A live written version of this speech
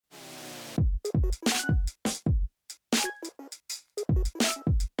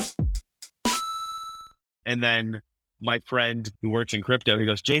And then my friend who works in crypto, he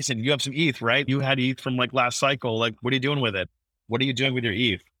goes, Jason, you have some ETH, right? You had ETH from like last cycle. Like, what are you doing with it? What are you doing with your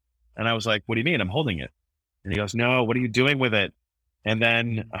ETH? And I was like, what do you mean? I'm holding it. And he goes, no, what are you doing with it? And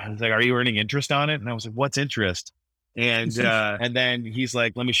then I was like, are you earning interest on it? And I was like, what's interest? And then he's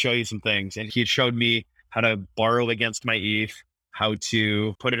like, let me show you some things. And he showed me how to borrow against my ETH, how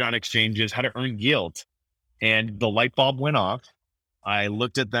to put it on exchanges, how to earn yield. And the light bulb went off. I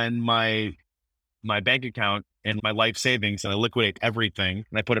looked at then my bank account and my life savings, and I liquidate everything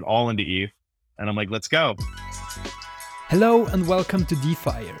and I put it all into ETH. And I'm like, let's go. Hello and welcome to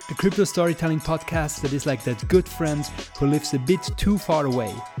DeFire, the crypto storytelling podcast that is like that good friend who lives a bit too far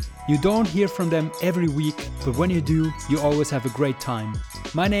away. You don't hear from them every week, but when you do, you always have a great time.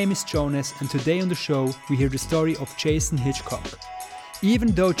 My name is Jonas, and today on the show we hear the story of Jason Hitchcock. Even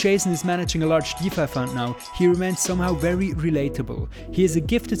though Jason is managing a large DeFi fund now, he remains somehow very relatable. He is a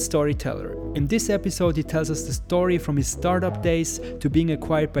gifted storyteller. In this episode, he tells us the story from his startup days to being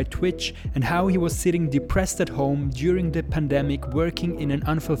acquired by Twitch and how he was sitting depressed at home during the pandemic, working in an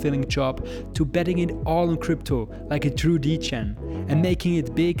unfulfilling job, to betting it all on crypto like a true degen and making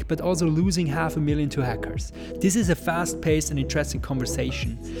it big, but also losing $500,000 to hackers. This is a fast-paced and interesting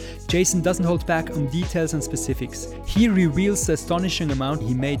conversation. Jason doesn't hold back on details and specifics. He reveals the astonishing amount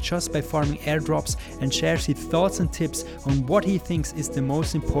he made just by farming airdrops and shares his thoughts and tips on what he thinks is the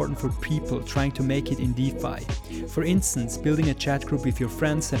most important for people trying to make it in DeFi. For instance, building a chat group with your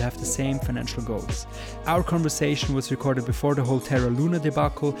friends that have the same financial goals. Our conversation was recorded before the whole Terra Luna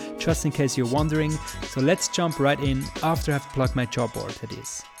debacle, just in case you're wondering, so let's jump right in after I have plugged my job board, that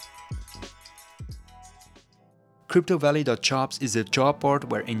is. CryptoValley.jobs is a job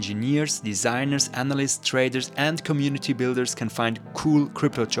board where engineers, designers, analysts, traders, and community builders can find cool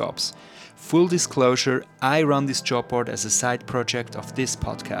crypto jobs. Full disclosure, I run this job board as a side project of this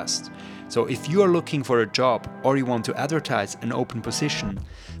podcast. So if you are looking for a job or you want to advertise an open position,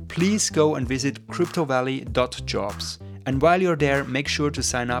 please go and visit CryptoValley.jobs. And while you're there, make sure to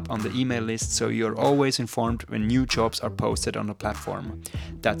sign up on the email list so you're always informed when new jobs are posted on the platform.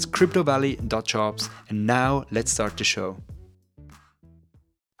 That's CryptoValley.jobs. And now let's start the show.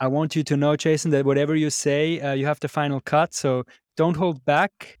 I want you to know, Jason, that whatever you say, you have the final cut, so don't hold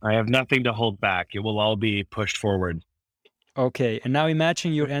back. I have nothing to hold back. It will all be pushed forward. Okay, and now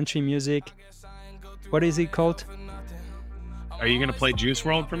imagine your entry music. What is it called? Are you going to play Juice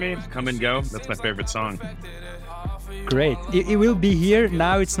WRLD for me? Come and Go? That's my favorite song. Great. It will be here.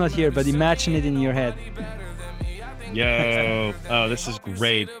 Now it's not here, but imagine it in your head. Yo. Oh, this is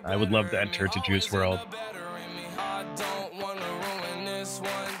great. I would love to enter to Juice WRLD.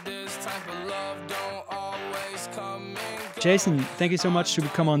 Jason, thank you so much to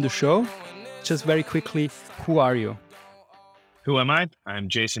come on the show. Just very quickly, who are you? Who am I? I'm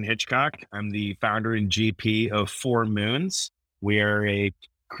Jason Hitchcock. I'm the founder and GP of 4 Moons. We are a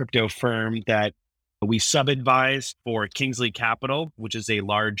crypto firm that we sub-advise for Kingsley Capital, which is a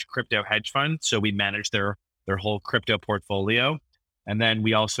large crypto hedge fund. So we manage their whole crypto portfolio. And then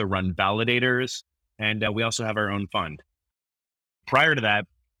we also run validators, and we also have our own fund. Prior to that,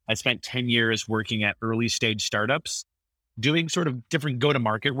 I spent 10 years working at early stage startups, doing sort of different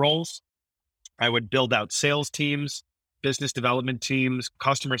go-to-market roles. I would build out sales teams, business development teams,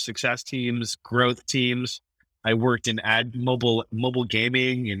 customer success teams, growth teams. I worked in mobile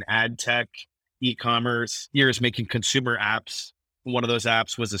gaming and ad tech, e-commerce, years making consumer apps. One of those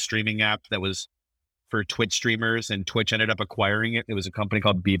apps was a streaming app that was for Twitch streamers, and Twitch ended up acquiring it. It was a company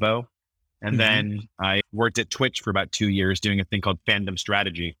called Bebo. And then I worked at Twitch for about 2 years doing a thing called fandom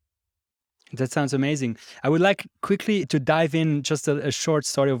strategy. That sounds amazing. I would like quickly to dive in just a short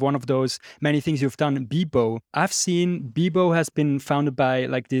story of one of those many things you've done, Bebo. I've seen Bebo has been founded by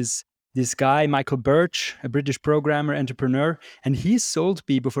like this guy, Michael Birch, a British programmer, entrepreneur, and he sold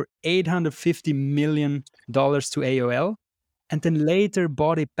Bebo for $850 million to AOL and then later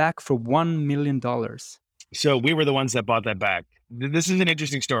bought it back for $1 million. So we were the ones that bought that back. This is an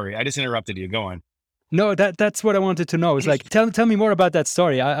interesting story. I just interrupted you. Go on. No, that's what I wanted to know. It's like, tell me more about that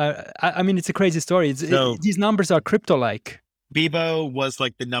story. I mean, it's a crazy story. These numbers are crypto-like. Bebo was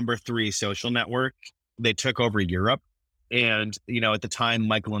like the number 3 social network. They took over Europe. And, at the time,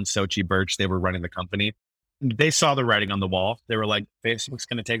 Michael and Sochi Birch, they were running the company. They saw the writing on the wall. They were like, Facebook's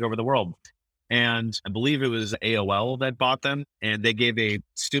going to take over the world. And I believe it was AOL that bought them. And they gave a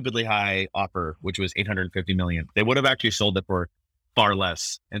stupidly high offer, which was $850 million. They would have actually sold it for far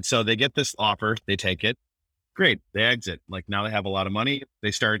less. And so they get this offer, they take it. Great. They exit. Like now they have a lot of money.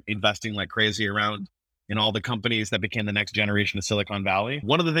 They start investing like crazy around in all the companies that became the next generation of Silicon Valley.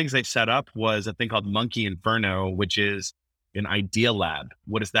 One of the things they set up was a thing called Monkey Inferno, which is an idea lab.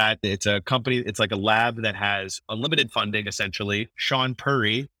 What is that? It's a company, it's like a lab that has unlimited funding, essentially. Sean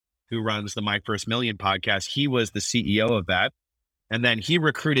Purry, who runs the My First Million podcast, he was the CEO of that. And then he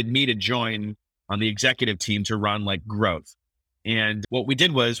recruited me to join on the executive team to run like growth. And what we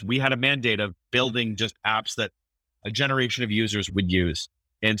did was we had a mandate of building just apps that a generation of users would use.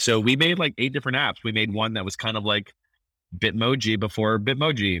 And so we made like 8 different apps. We made one that was kind of like Bitmoji before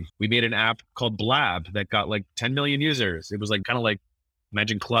Bitmoji. We made an app called Blab that got like 10 million users. It was like kind of like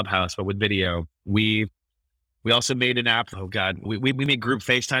imagine Clubhouse, but with video. We also made an app. Oh God, we made group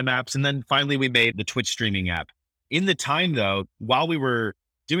FaceTime apps. And then finally we made the Twitch streaming app. In the time though, while we were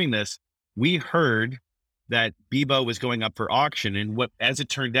doing this, we heard that Bebo was going up for auction. And as it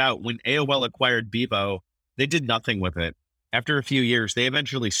turned out, when AOL acquired Bebo, they did nothing with it. After a few years, they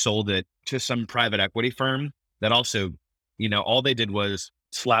eventually sold it to some private equity firm that also, all they did was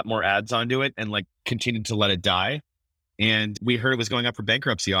slap more ads onto it and like continued to let it die. And we heard it was going up for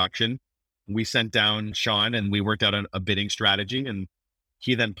bankruptcy auction. We sent down Sean and we worked out a bidding strategy, and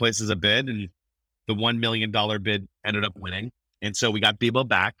he then places a bid, and the $1 million bid ended up winning. And so we got Bebo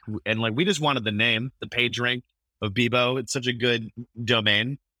back, and like, we just wanted the name, the page rank of Bebo. It's such a good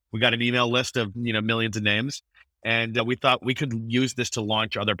domain. We got an email list of, millions of names. And we thought we could use this to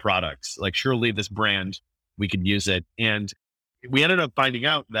launch other products. Like surely this brand, we could use it. And we ended up finding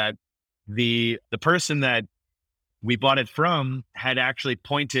out that the person that we bought it from had actually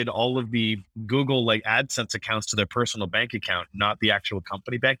pointed all of the Google like AdSense accounts to their personal bank account, not the actual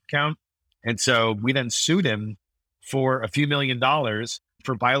company bank account. And so we then sued him for a few $1 million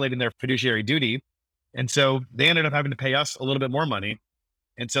for violating their fiduciary duty. And so they ended up having to pay us a little bit more money.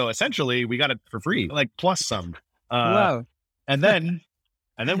 And so essentially we got it for free, like plus some. Wow. And then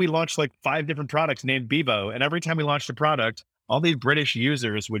we launched like 5 different products named Bebo. And every time we launched a product, all these British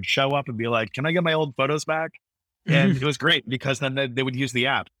users would show up and be like, can I get my old photos back? And it was great because then they would use the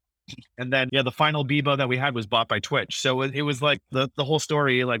app. And then, the final Bebo that we had was bought by Twitch. So it was like the whole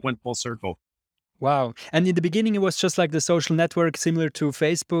story like went full circle. Wow. And in the beginning, it was just like the social network similar to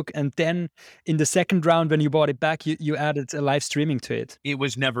Facebook. And then in the second round, when you bought it back, you added a live streaming to it. It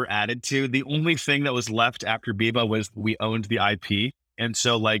was never added to. The only thing that was left after Bebo was we owned the IP. And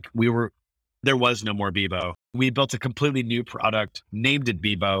so like there was no more Bebo. We built a completely new product, named it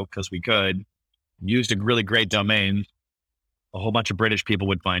Bebo because we could, used a really great domain. A whole bunch of British people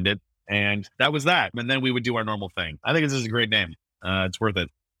would find it. And that was that. And then we would do our normal thing. I think this is a great name. It's worth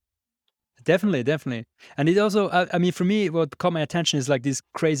it. Definitely. And it also, I mean, for me, what caught my attention is like this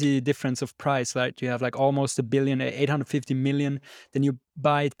crazy difference of price, right? You have like almost $1 billion, 850 million, then you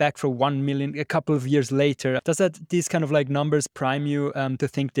buy it back for 1 million a couple of years later. Does these kind of like numbers prime you to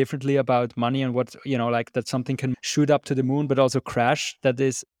think differently about money and what, like that something can shoot up to the moon, but also crash? That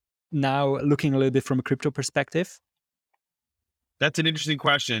is now looking a little bit from a crypto perspective? That's an interesting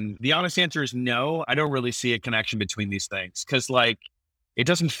question. The honest answer is no. I don't really see a connection between these things because like, it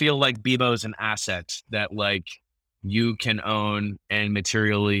doesn't feel like Bebo is an asset that like you can own and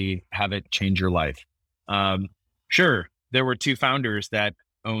materially have it change your life. Sure, there were 2 founders that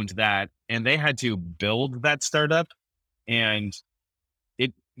owned that and they had to build that startup, and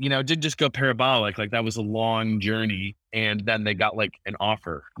it, didn't just go parabolic. Like that was a long journey, and then they got like an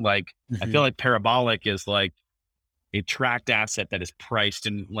offer. Like I feel like parabolic is like a tracked asset that is priced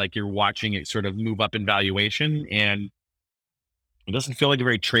and like you're watching it sort of move up in valuation, and it doesn't feel like a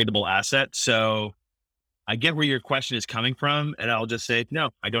very tradable asset. So I get where your question is coming from, and I'll just say, no,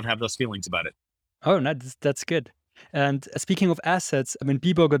 I don't have those feelings about it. Oh, no, that's good. And speaking of assets, when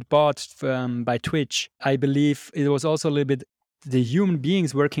Bebo got bought by Twitch, I believe it was also a little bit the human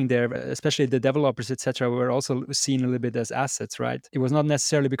beings working there, especially the developers, etc., were also seen a little bit as assets, right? It was not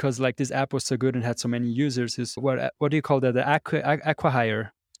necessarily because like this app was so good and had so many users. Is what do you call that? The acquihire.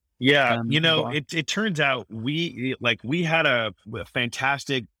 Yeah, it turns out we had a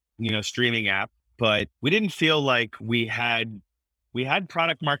fantastic, streaming app, but we didn't feel like we had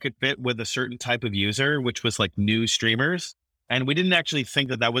product market fit with a certain type of user, which was like new streamers. And we didn't actually think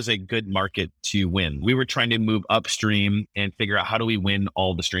that was a good market to win. We were trying to move upstream and figure out how do we win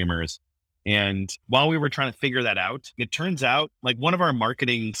all the streamers. And while we were trying to figure that out, it turns out like one of our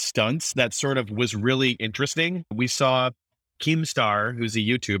marketing stunts that sort of was really interesting. We saw Keemstar, who's a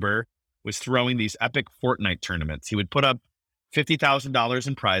YouTuber, was throwing these epic Fortnite tournaments. He would put up $50,000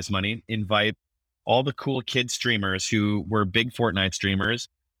 in prize money, invite all the cool kid streamers who were big Fortnite streamers,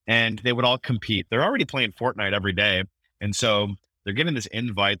 and they would all compete. They're already playing Fortnite every day. And so they're getting this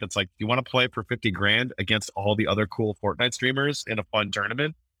invite that's like, you want to play for 50 grand against all the other cool Fortnite streamers in a fun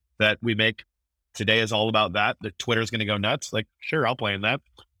tournament that we make today is all about that. The Twitter's going to go nuts. Like, sure, I'll play in that.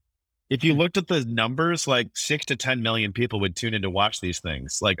 If you looked at the numbers, like 6 to 10 million people would tune in to watch these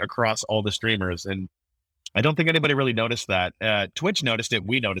things, like across all the streamers. And I don't think anybody really noticed that. Twitch noticed it.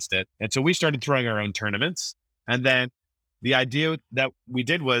 We noticed it. And so we started throwing our own tournaments. And then the idea that we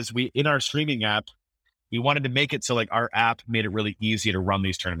did was in our streaming app, we wanted to make it so like our app made it really easy to run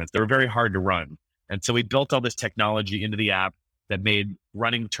these tournaments. They were very hard to run. And so we built all this technology into the app that made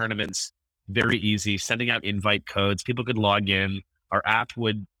running tournaments very easy, sending out invite codes. People could log in. Our app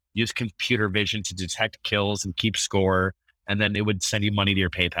would use computer vision to detect kills and keep score. And then it would send you money to your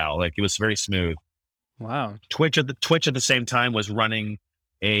PayPal. Like, it was very smooth. Wow. Twitch at the same time was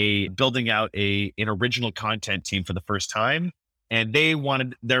building out an original content team for the first time. And they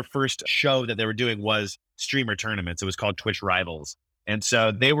wanted, their first show that they were doing was streamer tournaments. It was called Twitch Rivals. And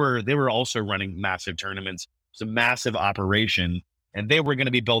so they were also running massive tournaments. It's a massive operation. And they were going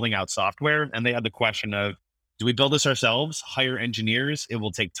to be building out software. And they had the question of, do we build this ourselves, hire engineers? It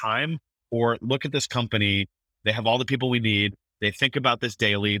will take time. Or look at this company. They have all the people we need. They think about this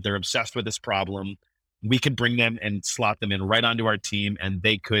daily. They're obsessed with this problem. We could bring them and slot them in right onto our team, and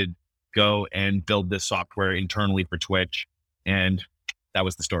they could go and build this software internally for Twitch. And that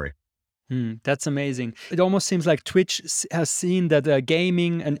was the story. That's amazing. It almost seems like Twitch has seen that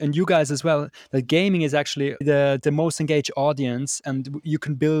gaming, and you guys as well, that gaming is actually the most engaged audience, and you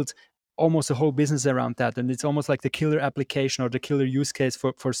can build almost a whole business around that. And it's almost like the killer application or the killer use case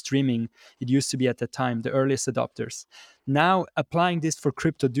for streaming. It used to be at the time, the earliest adopters. Now, applying this for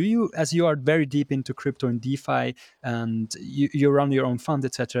crypto, as you are very deep into crypto and DeFi, and you run your own fund,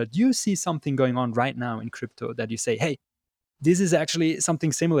 etc., do you see something going on right now in crypto that you say, hey, this is actually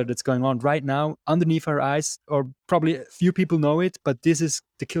something similar that's going on right now underneath our eyes, or probably a few people know it, but this is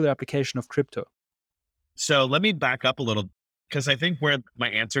the killer application of crypto? So let me back up a little, because I think where my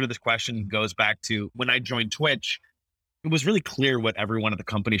answer to this question goes back to when I joined Twitch, it was really clear what everyone at the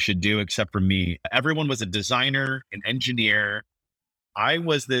company should do except for me. Everyone was a designer, an engineer. I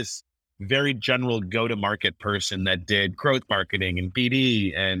was this very general go-to-market person that did growth marketing and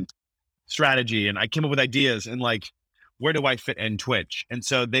BD and strategy. And I came up with ideas and like, where do I fit in Twitch? And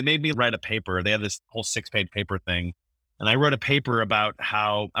so they made me write a paper. They had this whole 6-page paper thing. And I wrote a paper about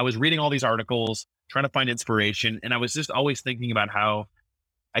how I was reading all these articles, trying to find inspiration. And I was just always thinking about how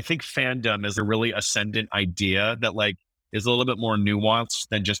I think fandom is a really ascendant idea that like is a little bit more nuanced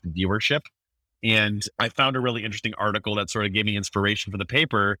than just viewership. And I found a really interesting article that sort of gave me inspiration for the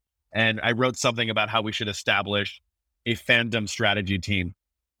paper. And I wrote something about how we should establish a fandom strategy team.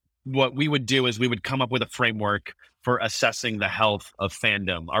 What we would do is we would come up with a framework for assessing the health of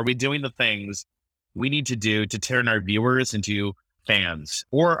fandom. Are we doing the things we need to do to turn our viewers into fans?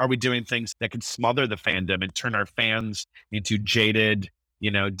 Or are we doing things that can smother the fandom and turn our fans into jaded,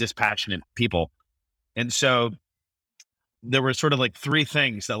 dispassionate people? And so there were sort of like 3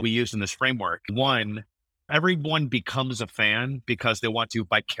 things that we used in this framework. One, everyone becomes a fan because they want to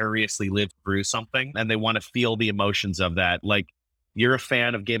vicariously live through something and they want to feel the emotions of that. Like, you're a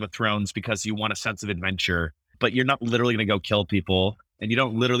fan of Game of Thrones because you want a sense of adventure, but you're not literally going to go kill people. And you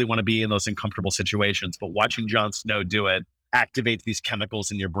don't literally want to be in those uncomfortable situations. But watching Jon Snow do it activates these chemicals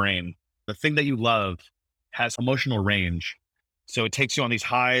in your brain. The thing that you love has emotional range. So it takes you on these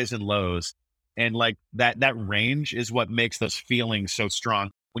highs and lows. And like that range is what makes those feelings so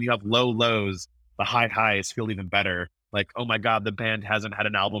strong. When you have low lows, the high highs feel even better. Like, oh my God, the band hasn't had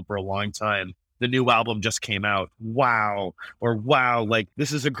an album for a long time. The new album just came out. Wow. Or wow, like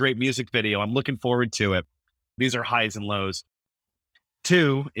this is a great music video. I'm looking forward to it. These are highs and lows.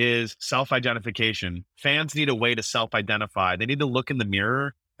 2 is self-identification. Fans need a way to self-identify. They need to look in the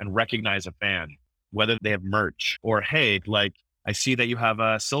mirror and recognize a fan, whether they have merch or, hey, like, I see that you have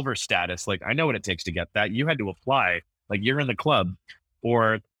a silver status. Like, I know what it takes to get that. You had to apply. Like, you're in the club.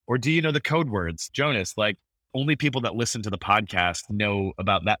 Or do you know the code words? Jonas, like, only people that listen to the podcast know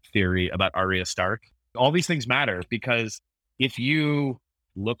about that theory about Arya Stark. All these things matter because if you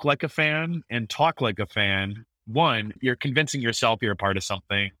look like a fan and talk like a fan, 1, you're convincing yourself you're a part of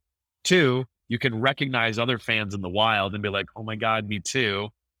something. 2, you can recognize other fans in the wild and be like, oh my God, me too.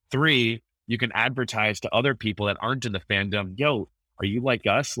 3, you can advertise to other people that aren't in the fandom. Yo, are you like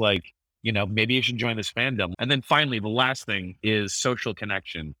us? Like, maybe you should join this fandom. And then finally, the last thing is social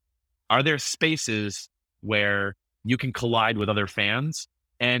connection. Are there spaces where you can collide with other fans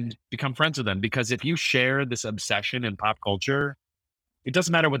and become friends with them? Because if you share this obsession in pop culture, it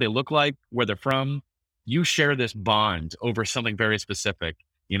doesn't matter what they look like, where they're from. You share this bond over something very specific,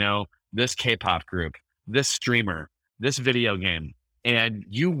 this K-pop group, this streamer, this video game, and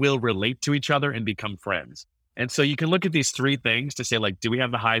you will relate to each other and become friends. And so you can look at these 3 things to say, like, do we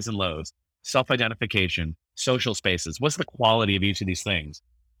have the highs and lows? self-identification, social spaces. What's the quality of each of these things?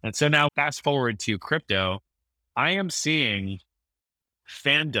 And so now fast forward to crypto, I am seeing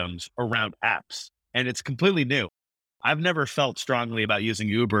fandoms around apps, and it's completely new. I've never felt strongly about using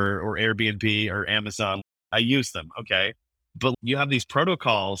Uber or Airbnb or Amazon. I use them, okay? But you have these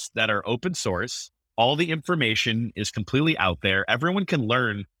protocols that are open source. All the information is completely out there. Everyone can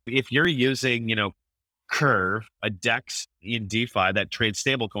learn. If you're using, Curve, a DEX in DeFi that trades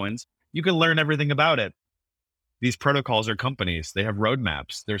stablecoins, you can learn everything about it. These protocols are companies. They have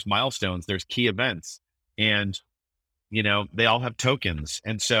roadmaps. There's milestones. There's key events. And they all have tokens.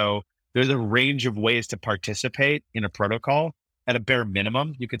 And so there's a range of ways to participate in a protocol. At a bare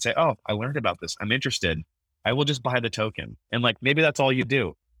minimum, you could say, oh, I learned about this. I'm interested. I will just buy the token. And maybe that's all you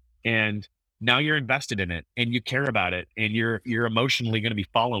do. And now you're invested in it and you care about it and you're emotionally going to be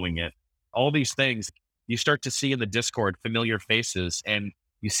following it. All these things you start to see in the Discord, familiar faces, and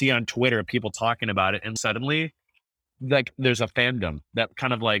you see on Twitter, people talking about it. And suddenly there's a fandom that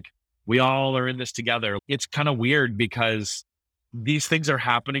kind of we all are in this together. It's kind of weird because these things are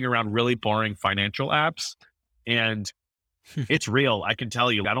happening around really boring financial apps, and it's real. I can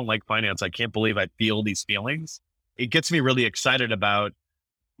tell you, I don't like finance. I can't believe I feel these feelings. It gets me really excited about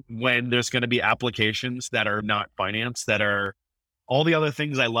when there's going to be applications that are not finance, that are all the other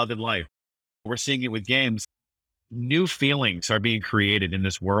things I love in life. We're seeing it with games. New feelings are being created in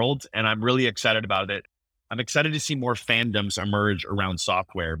this world, and I'm really excited about it. I'm excited to see more fandoms emerge around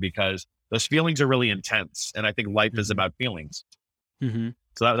software because those feelings are really intense. And I think life is about feelings. Mm-hmm.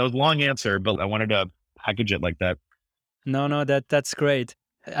 So that was a long answer, but I wanted to package it like that. No, that's great.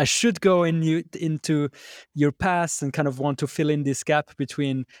 I should go into your past and kind of want to fill in this gap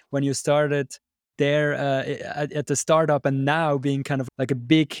between when you started there at the startup and now being kind of like a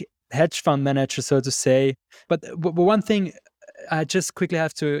big hedge fund manager, so to say. But one thing I just quickly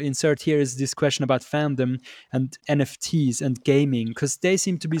have to insert here is this question about fandom and NFTs and gaming, because they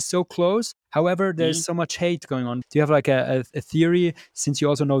seem to be so close. However, there's so much hate going on. Do you have a theory, since you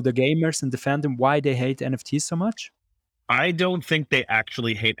also know the gamers and the fandom, why they hate NFTs so much? I don't think they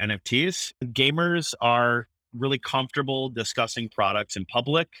actually hate NFTs. Gamers are really comfortable discussing products in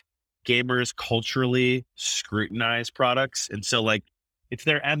public. Gamers culturally scrutinize products. And so it's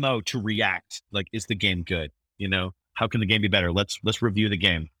their MO to react. Is the game good? How can the game be better? Let's review the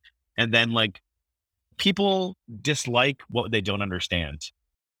game. And then people dislike what they don't understand.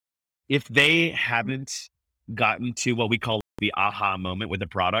 If they haven't gotten to what we call the aha moment with a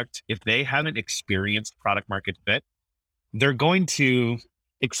product, if they haven't experienced product market fit, they're going to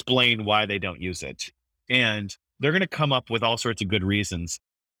explain why they don't use it. And they're going to come up with all sorts of good reasons.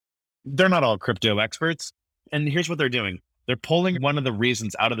 They're not all crypto experts. And here's what they're doing. They're pulling one of the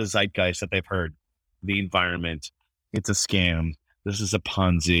reasons out of the zeitgeist that they've heard. The environment. It's a scam. This is a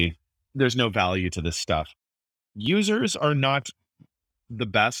Ponzi. There's no value to this stuff. Users are not the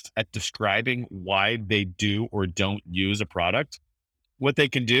best at describing why they do or don't use a product. What they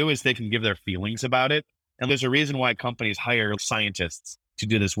can do is they can give their feelings about it. And there's a reason why companies hire scientists to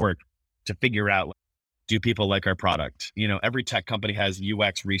do this work, to figure out, do people like our product? Every tech company has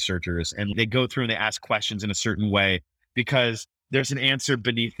UX researchers, and they go through and they ask questions in a certain way because there's an answer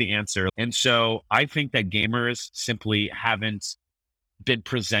beneath the answer. And so I think that gamers simply haven't been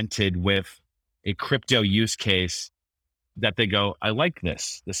presented with a crypto use case that they go, I like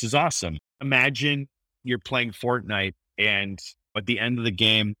this. This is awesome. Imagine you're playing Fortnite and at the end of the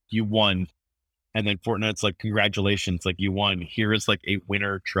game, you won. And then Fortnite's congratulations, you won. Here is a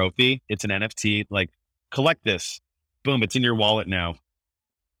winner trophy. It's an NFT. Collect this. Boom, it's in your wallet now.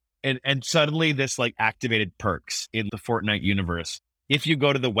 And suddenly this activated perks in the Fortnite universe. If you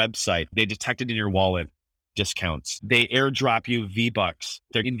go to the website, they detect it in your wallet, discounts. They airdrop you V-Bucks,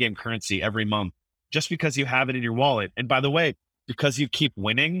 their in-game currency, every month, just because you have it in your wallet. And by the way, because you keep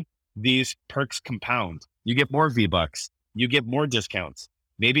winning, these perks compound. You get more V-Bucks. You get more discounts.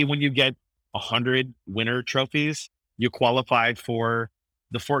 Maybe when you get 100 winner trophies, you qualify for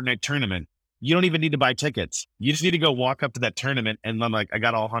the Fortnite tournament. You don't even need to buy tickets. You just need to go walk up to that tournament and I'm I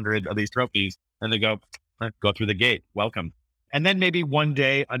got all 100 of these trophies. And they go through the gate. Welcome. And then maybe one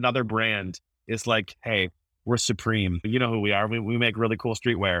day another brand is hey, we're Supreme. You know who we are. We make really cool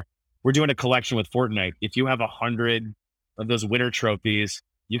streetwear. We're doing a collection with Fortnite. If you have 100 of those winner trophies,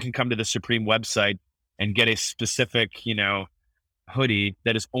 you can come to the Supreme website and get a specific, hoodie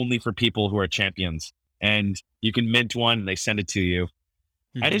that is only for people who are champions, and you can mint one and they send it to you.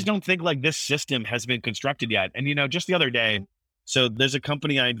 I just don't think this system has been constructed yet. And just the other day, so there's a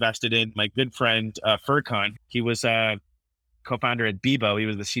company I invested in, my good friend Furkan. He was a co-founder at Bebo. He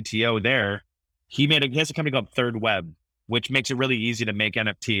was the CTO there. He has a company called Third Web, which makes it really easy to make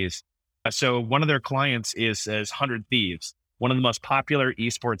NFTs. So one of their clients is 100 Thieves, one of the most popular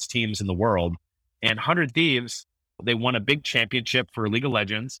esports teams in the world. And 100 Thieves, they won a big championship for League of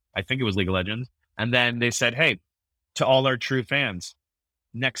Legends. I think it was League of Legends. And then they said, hey, to all our true fans,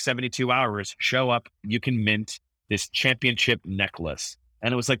 next 72 hours, show up. You can mint this championship necklace.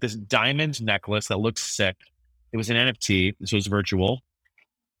 And it was like this diamond necklace that looked sick. It was an NFT. This was virtual.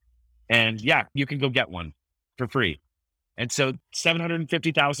 And yeah, you can go get one for free. And so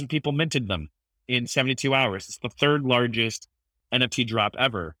 750,000 people minted them in 72 hours. It's the third largest NFT drop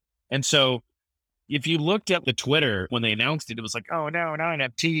ever. And so if you looked at the Twitter when they announced it, it was like, oh no, not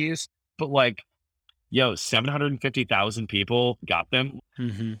NFTs. But like, yo, 750,000 people got them.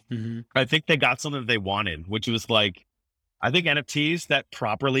 I think they got something that they wanted, which was like, I think NFTs that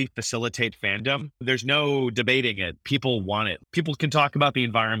properly facilitate fandom, there's no debating it. People want it. People can talk about the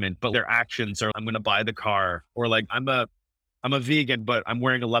environment, but their actions are, I'm going to buy the car, or like, I'm a vegan, but I'm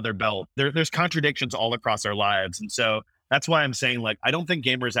wearing a leather belt. There's contradictions all across our lives. And so that's why I'm saying, like, I don't think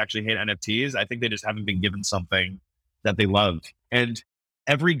gamers actually hate NFTs. I think they just haven't been given something that they love. And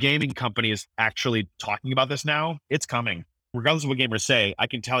every gaming company is actually talking about this now. It's coming. Regardless of what gamers say, I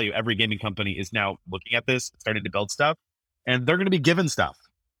can tell you every gaming company is now looking at this, starting to build stuff, and they're going to be given stuff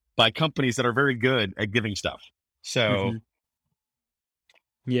by companies that are very good at giving stuff. So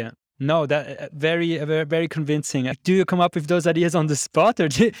Yeah. No, that very, very convincing. Do you come up with those ideas on the spot, or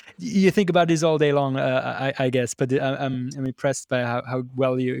do you think about this all day long? I guess, but I'm impressed by how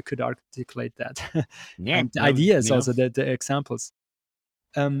well you could articulate that, yeah, and the ideas also, the examples.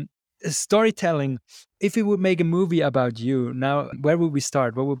 Storytelling. If we would make a movie about you now, where would we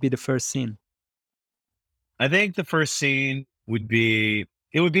start? What would be the first scene? I think the first scene would be,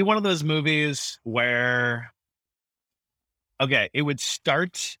 it would be one of those movies where, okay, it would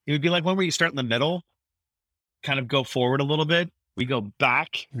be like one where you start in the middle, kind of go forward a little bit. We go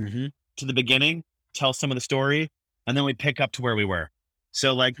back to the beginning, tell some of the story, and then we pick up to where we were.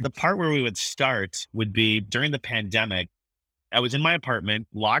 So like the part where we would start would be during the pandemic. I was in my apartment,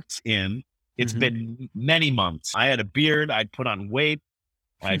 locked in. It's been many months. I had a beard. I'd put on weight.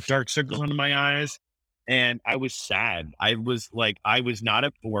 I had dark circles under my eyes. And I was sad. I was not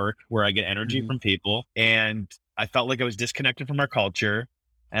at work where I get energy from people. And I felt like I was disconnected from our culture.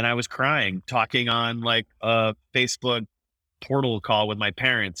 And I was crying, talking on like a Facebook portal call with my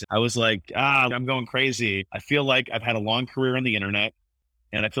parents. I was like, I'm going crazy. I feel like I've had a long career on the internet,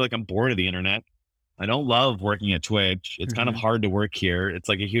 and I feel like I'm bored of the internet. I don't love working at Twitch. It's kind of hard to work here. It's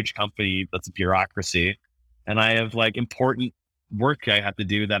like a huge company that's a bureaucracy. And I have like important work I have to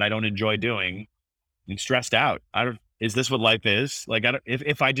do that I don't enjoy doing. I'm stressed out. Is this what life is? Like,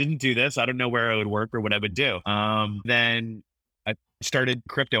 if I didn't do this, I don't know where I would work or what I would do. Then I started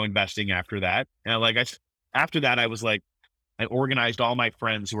crypto investing after that. And after that, I was like, I organized all my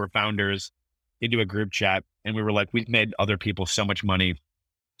friends who were founders into a group chat. And we were like, we've made other people so much money.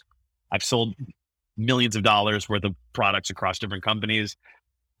 I've sold millions of dollars worth of products across different companies,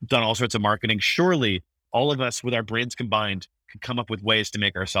 done all sorts of marketing. Surely all of us with our brains combined could come up with ways to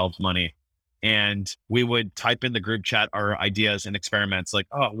make ourselves money. And we would type in the group chat our ideas and experiments like,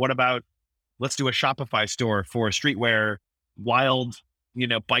 oh, what about, let's do a Shopify store for streetwear, wild,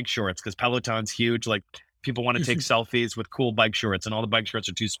 bike shorts, because Peloton's huge. Like people want to take selfies with cool bike shorts and all the bike shorts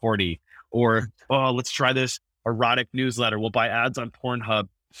are too sporty. Or, oh, let's try this erotic newsletter. We'll buy ads on Pornhub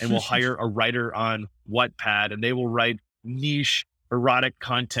and we'll hire a writer on Wattpad and they will write niche erotic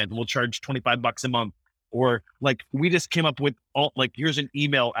content. And we'll charge $25 a month. Or like we just came up with here's an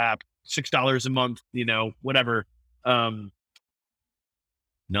email app, $6 a month, whatever. None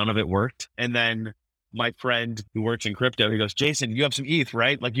of it worked. And then my friend who works in crypto, he goes, Jason, you have some ETH,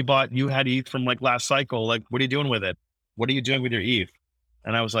 right? Like you had ETH from like last cycle. Like, what are you doing with it? What are you doing with your ETH?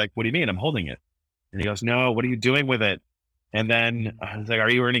 And I was like, what do you mean? I'm holding it. And he goes, no, what are you doing with it? And then I was like,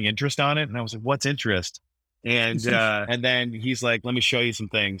 are you earning interest on it? And I was like, what's interest? And and then he's like, let me show you some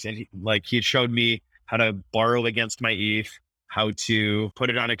things. And he showed me how to borrow against my ETH, how to put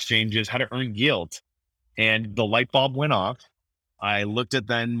it on exchanges, how to earn yield. And the light bulb went off. I looked at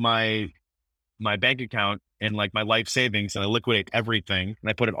then my bank account and like my life savings, and I liquidate everything and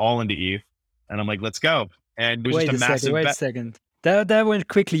I put it all into ETH. And I'm like, let's go. And it was just a massive Wait a second. That went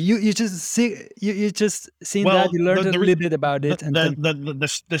quickly. You just seen that, you learned a little bit about it, and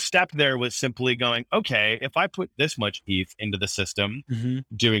the step there was simply going, okay, if I put this much ETH into the system,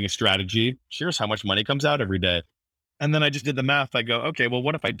 doing a strategy, here's how much money comes out every day. And then I just did the math. I go, okay, well,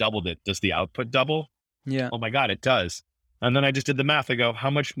 what if I doubled it? Does the output double? Yeah. Oh my God, it does. And then I just did the math. I go,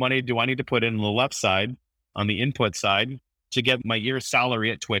 how much money do I need to put in on the left side, on the input side, to get my year's salary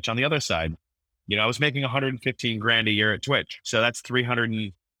at Twitch on the other side? I was making 115 grand a year at Twitch. So that's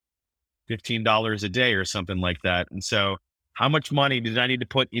 $15 a day or something like that. And so how much money did I need to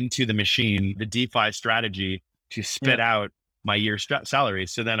put into the machine, the DeFi strategy, to spit Yeah. out my year's salary?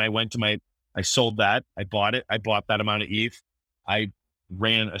 So then I sold that. I bought it. I bought that amount of ETH. I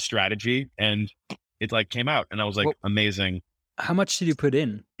ran a strategy and it like came out and I was like, Well, amazing. how much did you put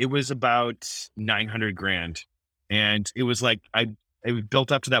in? It was about 900 grand. And it was like, it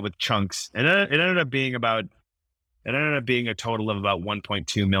built up to that with chunks. And it ended up being a total of about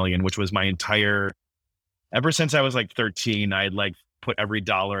 1.2 million, which was my entire, ever since I was like 13, I had like put every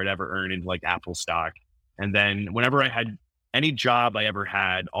dollar I'd ever earned into like Apple stock. And then whenever I had any job I ever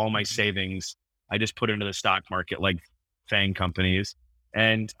had, all my savings, I just put into the stock market, like FANG companies.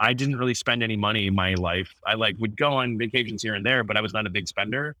 And I didn't really spend any money in my life. I like would go on vacations here and there, but I was not a big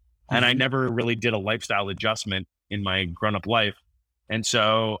spender. And I Mhm. never really did a lifestyle adjustment in my grown up life. And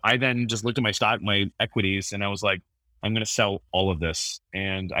so I then just looked at my equities and I was like, I'm going to sell all of this.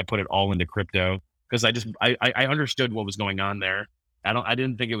 And I put it all into crypto because I understood what was going on there. I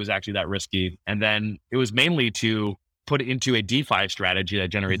didn't think it was actually that risky. And then it was mainly to put it into a DeFi strategy that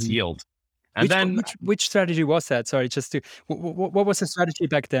generates Mhm. yield. And then Which strategy was that? Sorry, just to what was the strategy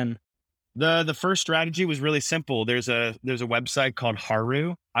back then? the first strategy was really simple. There's a website called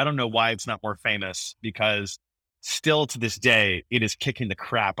Haru. I don't know why it's not more famous because still to this day it is kicking the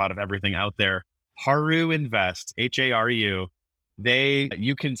crap out of everything out there. Haru Invest, HARU.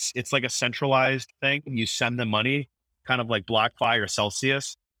 It's like a centralized thing. You send them money, kind of like BlockFi or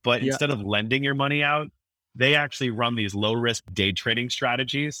Celsius, but Yeah. instead of lending your money out, they actually run these low risk day trading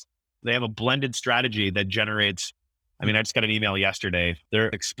strategies. They have a blended strategy that generates, I mean, I just got an email yesterday. Their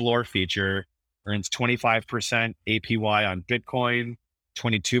Explore feature earns 25% APY on Bitcoin,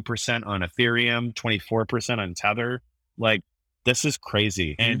 22% on Ethereum, 24% on Tether. Like, this is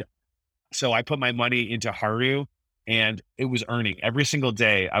crazy. Mhm. And so I put my money into Haru and it was earning every single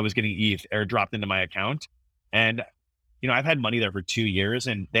day. I was getting ETH airdropped into my account. And, I've had money there for 2 years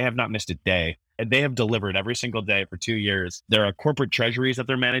and they have not missed a day. And they have delivered every single day for 2 years. There are corporate treasuries that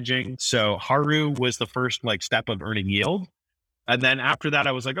they're managing. So Haru was the first like step of earning yield. And then after that,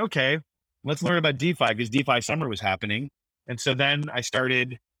 I was like, okay, let's learn about DeFi because DeFi summer was happening. And so then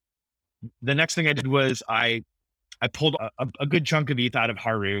the next thing I did was I pulled a good chunk of ETH out of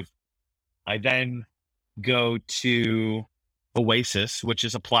Haru. I then go to Oasis, which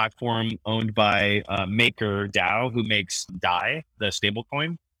is a platform owned by Maker DAO, who makes DAI, the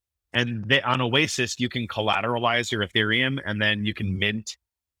stablecoin. And on Oasis, you can collateralize your Ethereum and then you can mint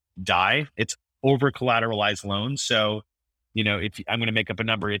DAI. It's over collateralized loans. So, if I'm going to make up a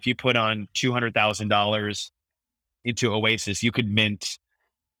number, if you put on $200,000 into Oasis, you could mint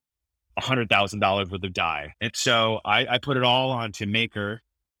 $100,000 worth of DAI. And so I put it all onto Maker.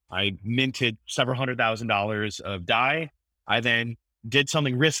 I minted several $100,000 of DAI. I then did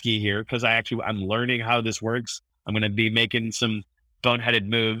something risky here because I'm learning how this works. I'm going to be making some boneheaded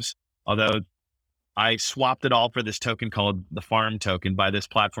moves, although I swapped it all for this token called the Farm token by this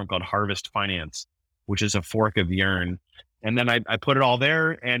platform called Harvest Finance, which is a fork of Yearn. And then I put it all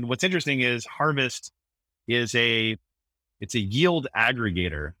there. And what's interesting is Harvest is it's a yield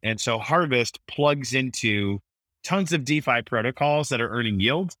aggregator. And so Harvest plugs into tons of DeFi protocols that are earning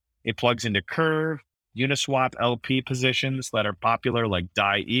yield. It plugs into Curve, Uniswap LP positions that are popular like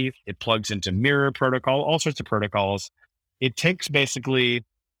DAI ETH. It plugs into Mirror protocol, all sorts of protocols. It takes basically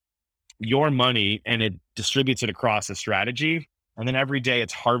your money and it distributes it across a strategy. And then every day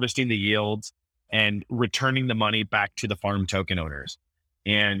it's harvesting the yields and returning the money back to the farm token owners.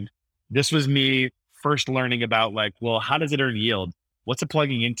 And this was me first learning about like, well, how does it earn yield? What's it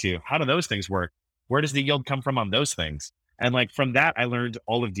plugging into? How do those things work? Where does the yield come from on those things? And like from that, I learned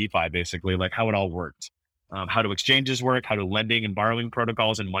all of DeFi basically, like how it all worked, how do exchanges work, how do lending and borrowing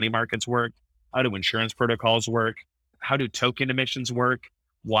protocols and money markets work, how do insurance protocols work, how do token emissions work,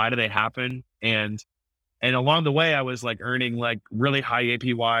 why do they happen? And along the way, I was like earning like really high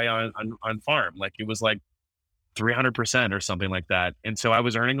APY on farm. Like it was like 300% or something like that. And so I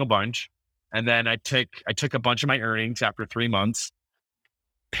was earning a bunch. And then I took a bunch of my earnings after 3 months,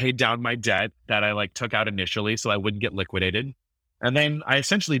 paid down my debt that I like took out initially so I wouldn't get liquidated. And then I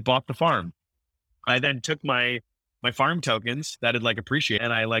essentially bought the farm. I then took my farm tokens that had like appreciated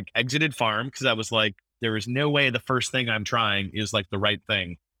and I like exited farm because I was like, there is no way the first thing I'm trying is like the right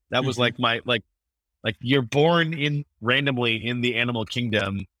thing. That was Mhm. like my like you're born in randomly in the animal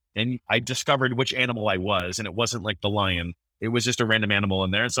kingdom and I discovered which animal I was and it wasn't like the lion. It was just a random animal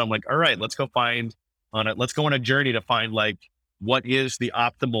in there. And so I'm like, all right, let's go on a journey to find like what is the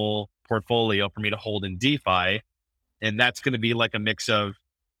optimal portfolio for me to hold in DeFi. And that's going to be like a mix of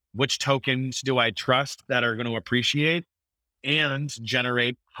which tokens do I trust that are going to appreciate and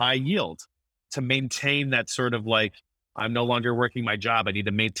generate high yield to maintain that sort of like, I'm no longer working my job. I need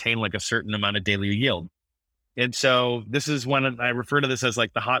to maintain like a certain amount of daily yield. And so this is when I refer to this as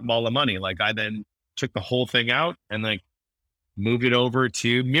like the hot ball of money. Like I then took the whole thing out and like moved it over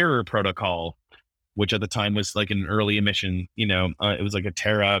to Mirror Protocol, which at the time was like an early emission, it was like a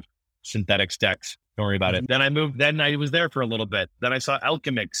Terra synthetics DEX. Don't worry about it. Then I was there for a little bit. Then I saw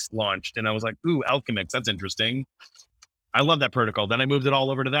Alchemix launched and I was like, ooh, Alchemix, that's interesting. I love that protocol. Then I moved it all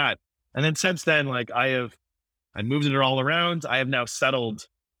over to that. And then since then, like I moved it all around. I have now settled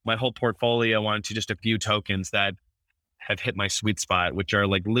my whole portfolio onto just a few tokens that have hit my sweet spot, which are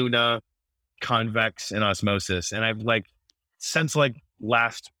like Luna, Convex, and Osmosis. And I've like, since like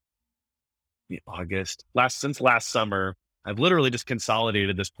since last summer, I've literally just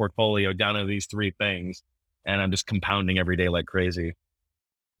consolidated this portfolio down to these three things. And I'm just compounding every day like crazy.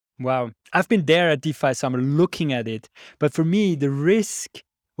 Wow. I've been there at DeFi Summer looking at it. But for me, the risk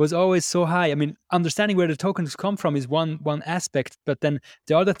was always so high. I mean, understanding where the tokens come from is one aspect, but then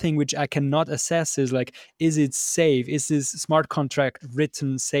the other thing which I cannot assess is like, is it safe? Is this smart contract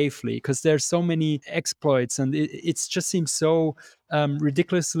written safely? Because there's so many exploits, and it just seems so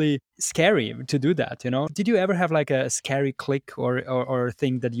ridiculously scary to do that. Did you ever have like a scary click or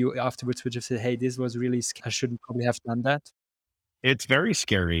thing that you afterwards would just say, hey, this was really I shouldn't probably have done that? It's very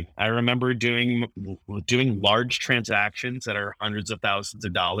scary. I remember doing large transactions that are hundreds of thousands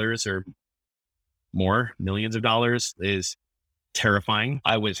of dollars or more, millions of dollars is terrifying.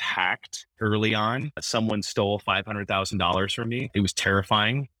 I was hacked early on. Someone stole $500,000 from me. It was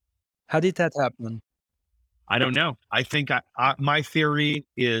terrifying. How did that happen? I don't know. I think my theory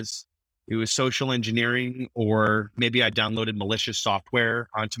is it was social engineering, or maybe I downloaded malicious software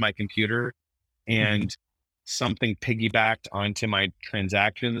onto my computer and something piggybacked onto my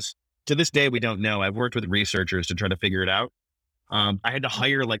transactions. To this day, we don't know. I've worked with researchers to try to figure it out. I had to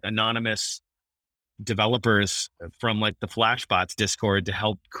hire like anonymous developers from like the Flashbots Discord to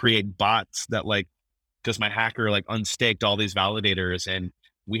help create bots that like, because my hacker like unstaked all these validators, and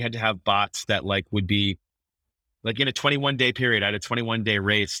we had to have bots that like would be like in a 21-day period. I had a 21-day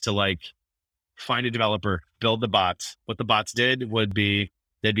race to like find a developer, build the bots. What the bots did would be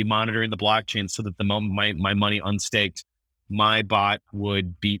they'd be monitoring the blockchain so that the moment my money unstaked, my bot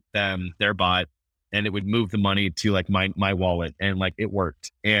would beat their bot, and it would move the money to like my wallet, and like it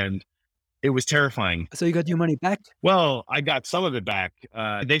worked. And it was terrifying. So you got your money back? Well, I got some of it back.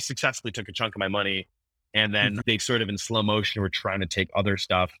 They successfully took a chunk of my money, and then they sort of in slow motion were trying to take other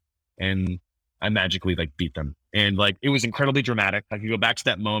stuff, and I magically like beat them. And like, it was incredibly dramatic. I could go back to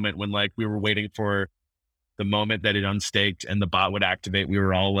that moment when like we were waiting for the moment that it unstaked and the bot would activate. We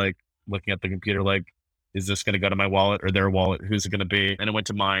were all like looking at the computer, like, is this going to go to my wallet or their wallet? Who's it going to be? And it went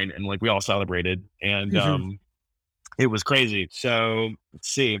to mine, and like, we all celebrated, and it was crazy. So let's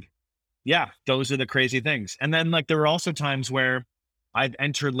see. Yeah, those are the crazy things. And then like, there were also times where I'd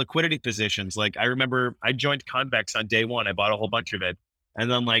entered liquidity positions. Like I remember I joined Convex on day one. I bought a whole bunch of it. And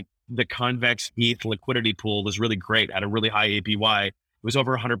then like the Convex ETH liquidity pool was really great at a really high APY. It was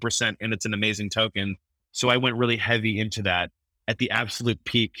over 100%, and it's an amazing token. So I went really heavy into that at the absolute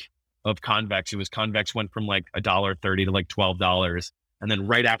peak of Convex. Convex went from like $1.30 to like $12. And then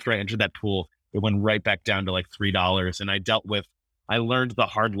right after I entered that pool, it went right back down to like $3. And I learned the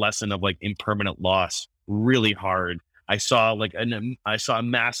hard lesson of like impermanent loss really hard. I saw a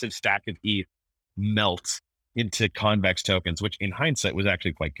massive stack of ETH melt into Convex tokens, which in hindsight was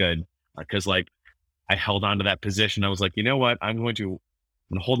actually quite good, because like I held on to that position. I was like, you know what, I'm going to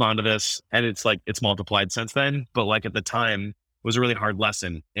hold on to this. And it's multiplied since then. But like at the time, it was a really hard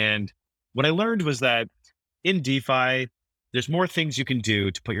lesson. And what I learned was that in DeFi, there's more things you can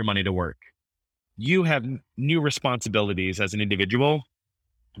do to put your money to work. You have new responsibilities as an individual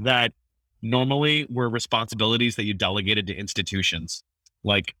that normally were responsibilities that you delegated to institutions.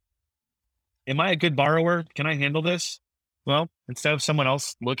 Like, am I a good borrower? Can I handle this? Well, instead of someone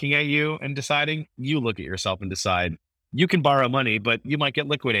else looking at you and deciding, you look at yourself and decide. You can borrow money, but you might get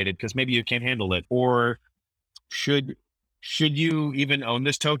liquidated because maybe you can't handle it. Or should you even own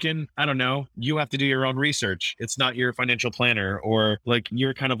this token? I don't know. You have to do your own research. It's not your financial planner, or like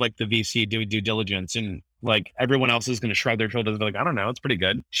you're kind of like the VC doing due diligence, and like everyone else is going to shrug their shoulders and be like, I don't know, it's pretty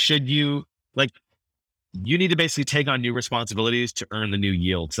good. You need to basically take on new responsibilities to earn the new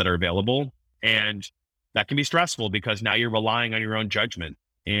yields that are available. And that can be stressful because now you're relying on your own judgment.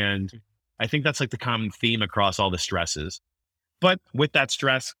 And I think that's like the common theme across all the stresses. But with that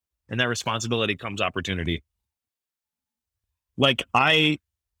stress and that responsibility comes opportunity. Like I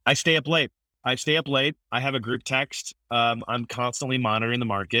stay up late. I have a group text. I'm constantly monitoring the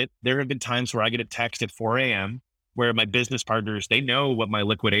market. There have been times where I get a text at 4 a.m. where my business partners, they know what my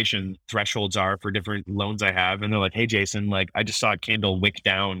liquidation thresholds are for different loans I have. And they're like, hey, Jason, like I just saw a candle wick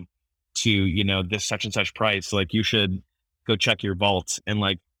down to, this such and such price. Like you should go check your vaults. And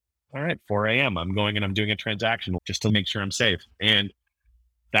like, all right, 4 a.m. I'm going and I'm doing a transaction just to make sure I'm safe. And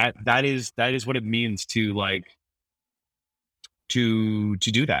that is what it means to like to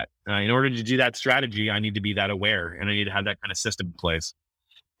do that. In order to do that strategy, I need to be that aware and I need to have that kind of system in place.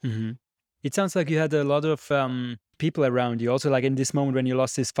 Hmm. It sounds like you had a lot of people around you. Also, like in this moment when you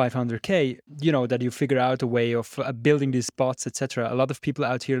lost this 500K, that you figure out a way of building these bots, etc. A lot of people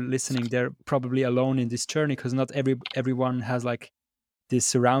out here listening, they're probably alone in this journey because not everyone has like this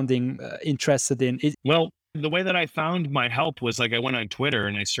surrounding interested in it. Well, the way that I found my help was like I went on Twitter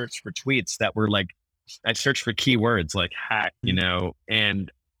and I searched for tweets that were like, I searched for keywords like hack,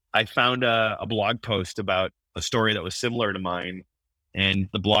 and I found a blog post about a story that was similar to mine. And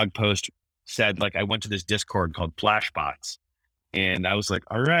the blog post said, like, I went to this Discord called Flashbots. And I was like,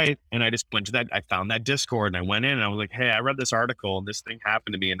 all right. And I just went to that. I found that Discord and I went in and I was like, hey, I read this article and this thing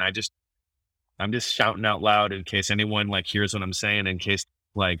happened to me. And I'm just shouting out loud in case anyone like hears what I'm saying, in case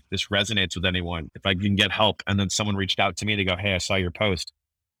like this resonates with anyone, if I can get help. And then someone reached out to me to go, hey, I saw your post.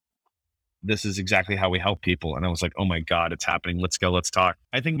 This is exactly how we help people. And I was like, oh my God, it's happening. Let's go. Let's talk.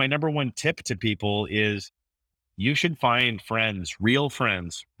 I think my number one tip to people is you should find friends, real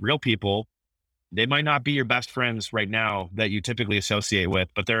people. They might not be your best friends right now that you typically associate with,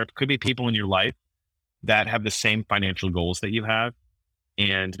 but there could be people in your life that have the same financial goals that you have.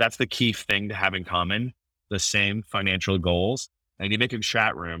 And that's the key thing to have in common, the same financial goals. And you make a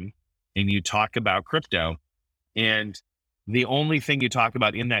chat room and you talk about crypto. And the only thing you talk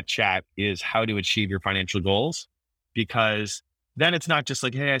about in that chat is how to achieve your financial goals, because then it's not just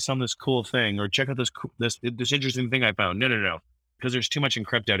like, hey, I saw this cool thing or check out this interesting thing I found. No. Because there's too much in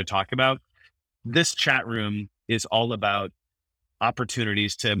crypto to talk about. This chat room is all about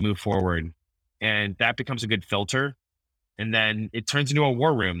opportunities to move forward. And that becomes a good filter. And then it turns into a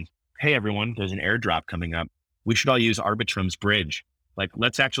war room. Hey, everyone, there's an airdrop coming up. We should all use Arbitrum's bridge. Like,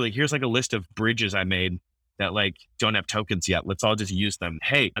 here's like a list of bridges I made that like don't have tokens yet. Let's all just use them.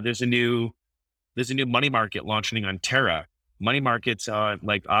 Hey, there's a new money market launching on Terra. Money markets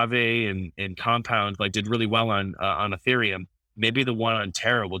like Aave and Compound like did really well on Ethereum. Maybe the one on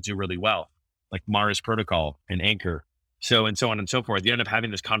Terra will do really well, like Mars Protocol and Anchor. So on and so forth. You end up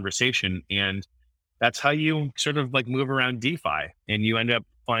having this conversation, and that's how you sort of like move around DeFi, and you end up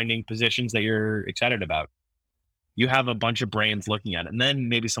finding positions that you're excited about. You have a bunch of brains looking at it, and then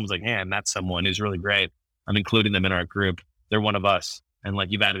maybe someone's like, "Man, that's someone who's really great. I'm including them in our group. They're one of us." And like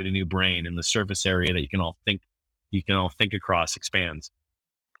you've added a new brain, and the surface area that you can all think across expands.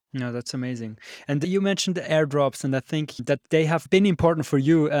 No, that's amazing. And you mentioned the airdrops, and I think that they have been important for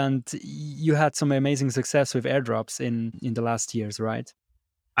you, and you had some amazing success with airdrops in the last years, right?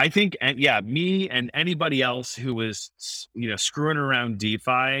 I think, and yeah, me and anybody else who was, screwing around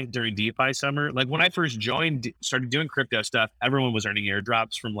DeFi during DeFi summer, like when I first started doing crypto stuff, everyone was earning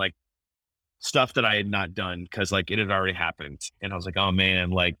airdrops from like stuff that I had not done because like it had already happened. And I was like, oh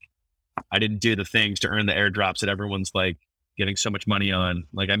man, like I didn't do the things to earn the airdrops that everyone's like getting so much money on.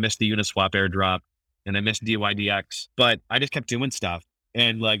 Like I missed the Uniswap airdrop and I missed DYDX, but I just kept doing stuff.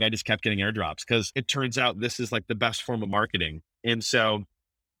 And like I just kept getting airdrops because it turns out this is like the best form of marketing. And so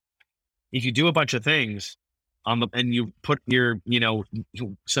if you do a bunch of things and you put your,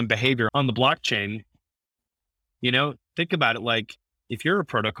 some behavior on the blockchain, think about it. Like if you're a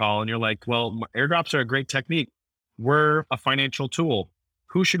protocol and you're like, well, airdrops are a great technique. We're a financial tool.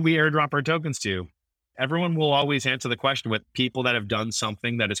 Who should we airdrop our tokens to? Everyone will always answer the question with people that have done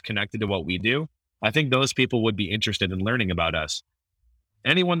something that is connected to what we do. I think those people would be interested in learning about us.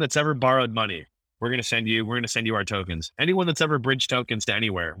 Anyone that's ever borrowed money, we're going to send you our tokens. Anyone that's ever bridged tokens to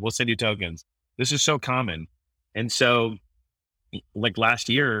anywhere, we'll send you tokens. This is so common. And so like last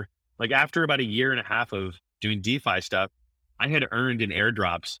year, like after about a year and a half of doing DeFi stuff, I had earned in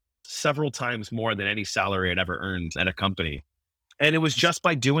airdrops several times more than any salary I'd ever earned at a company. And it was just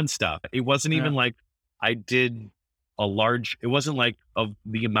by doing stuff. It wasn't even like I did it wasn't like of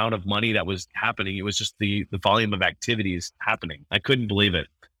the amount of money that was happening. It was just the volume of activities happening. I couldn't believe it.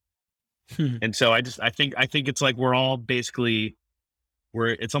 And so I think it's like we're all basically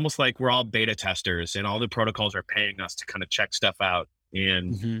it's almost like we're all beta testers and all the protocols are paying us to kind of check stuff out.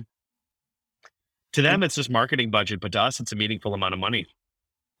 And to them, it's just marketing budget, but to us, it's a meaningful amount of money.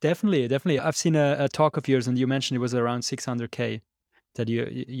 Definitely. I've seen a talk of yours and you mentioned it was around 600K that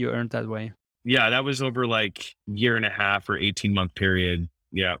you earned that way. Yeah, that was over like year and a half or 18-month period.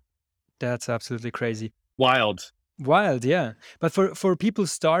 Yeah. That's absolutely crazy. Wild. Wild, yeah. But for people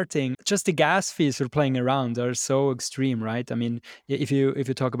starting, just the gas fees for playing around are so extreme, right? I mean, if you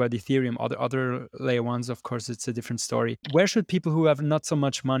talk about Ethereum, other layer ones, of course, it's a different story. Where should people who have not so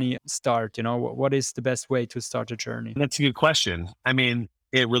much money start? You know, what is the best way to start a journey? That's a good question. I mean,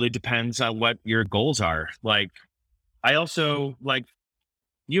 it really depends on what your goals are. Like, I also like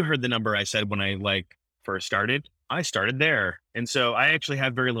you heard the number I said when I like first started. I started there. And so I actually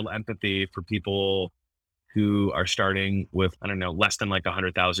have very little empathy for people who are starting with, I don't know, less than like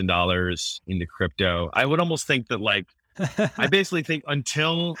 $100,000 into crypto. I would almost think that like, I basically think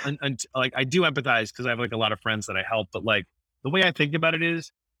until like I do empathize because I have like a lot of friends that I help, but like the way I think about it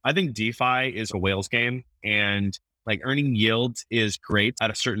is I think DeFi is a whales game and like earning yield is great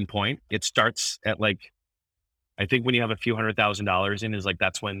at a certain point. It starts at like I think when you have a few $100,000 in is like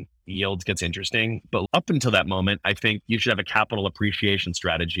that's when yields gets interesting. But up until that moment, I think you should have a capital appreciation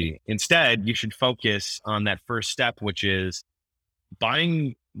strategy. Instead, you should focus on that first step, which is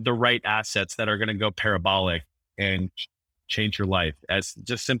buying the right assets that are going to go parabolic and change your life. As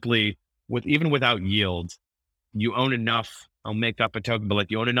just simply with even without yield, you own enough. I'll make up a token, but like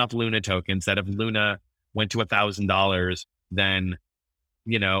you own enough Luna tokens that if Luna went to $1,000, then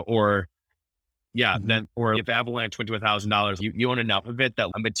or yeah, Mhm, then or if Avalanche went to $1,000, you own enough of it that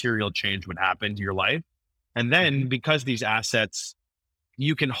a material change would happen to your life. And mhm, then because these assets,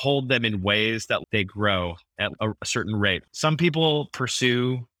 you can hold them in ways that they grow at a certain rate. Some people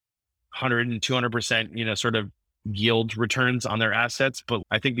pursue 100 and 200%, sort of yield returns on their assets. But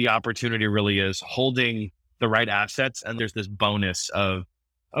I think the opportunity really is holding the right assets. And there's this bonus of,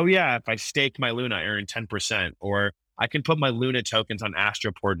 oh yeah, if I stake my Luna, I earn 10%, or I can put my Luna tokens on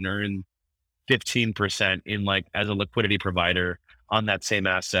Astroport and earn 15% in like as a liquidity provider on that same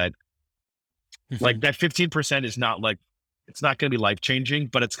asset. mhm. Like that 15% is not like, it's not going to be life changing,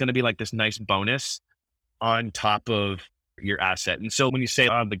 but it's going to be like this nice bonus on top of your asset. And so when you say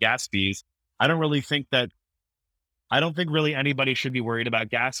on the gas fees, I don't really think that, I don't think really anybody should be worried about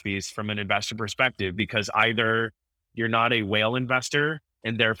gas fees from an investor perspective, because either you're not a whale investor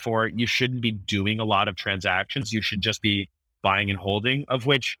and therefore you shouldn't be doing a lot of transactions. You should just be buying and holding, of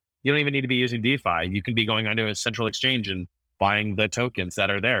which you don't even need to be using DeFi. You can be going onto a central exchange and buying the tokens that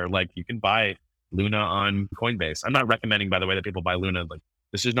are there. Like you can buy Luna on Coinbase. I'm not recommending, by the way, that people buy Luna. Like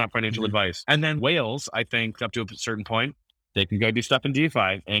this is not financial Mhm. advice. And then whales, I think up to a certain point, they can go do stuff in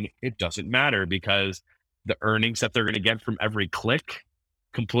DeFi and it doesn't matter because the earnings that they're going to get from every click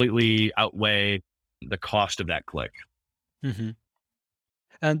completely outweigh the cost of that click. Mhm.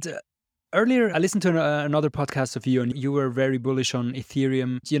 And earlier, I listened to another podcast of you, and you were very bullish on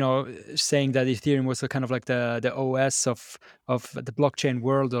Ethereum. You know, saying that Ethereum was a kind of like the OS of the blockchain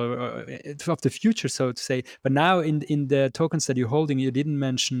world or of the future, so to say. But now, in the tokens that you're holding, you didn't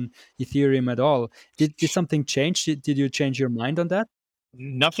mention Ethereum at all. Did something change? Did you change your mind on that?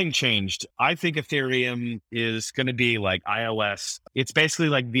 Nothing changed. I think Ethereum is going to be like iOS. It's basically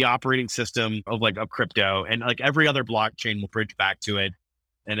like the operating system of like of crypto, and like every other blockchain will bridge back to it.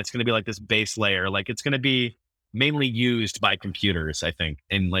 And it's going to be like this base layer. Like it's going to be mainly used by computers, I think,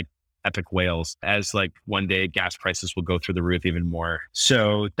 in like epic whales as like one day gas prices will go through the roof even more.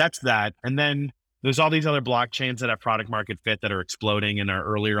 So that's that. And then there's all these other blockchains that have product market fit that are exploding and are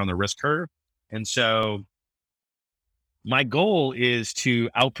earlier on the risk curve. And so my goal is to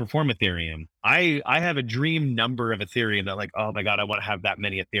outperform Ethereum. I have a dream number of Ethereum that like, oh my God, I want to have that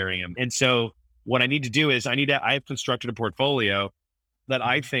many Ethereum. And so what I need to do is I have constructed a portfolio that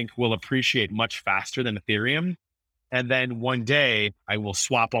I Mhm. think will appreciate much faster than Ethereum. And then one day I will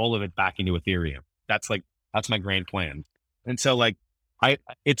swap all of it back into Ethereum. That's my grand plan. And so I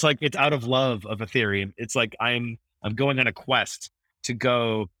it's like it's out of love of Ethereum. It's like I'm going on a quest to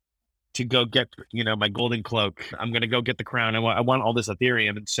go get my golden cloak. I'm gonna go get the crown. I want all this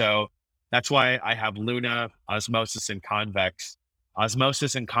Ethereum, and so that's why I have Luna, Osmosis, and Convex.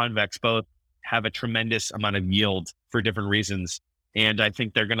 Osmosis and Convex both have a tremendous amount of yield for different reasons, and I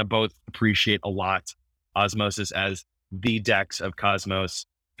think they're gonna both appreciate a lot. Osmosis as the DEX of Cosmos,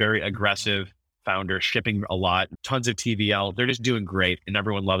 very aggressive founder, shipping a lot, tons of TVL. They're just doing great, and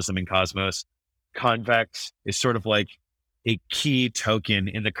everyone loves them in Cosmos. Convex is sort of like a key token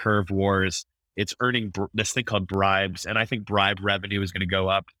in the curve wars. It's earning this thing called bribes. And I think bribe revenue is going to go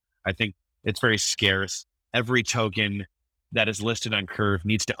up. I think it's very scarce. Every token that is listed on Curve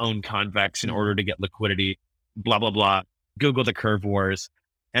needs to own Convex in order Mhm. to get liquidity, blah, blah, blah. Google the curve wars.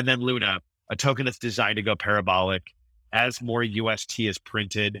 And then Luna, a token that's designed to go parabolic. As more UST is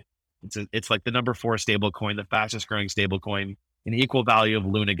printed, it's like the number 4 stable coin, the fastest growing stable coin. An equal value of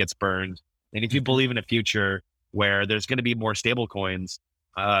Luna gets burned. And if you Mhm. believe in a future where there's going to be more stable coins,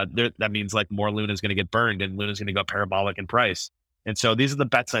 that means like more Luna is going to get burned and Luna is going to go parabolic in price. And so these are the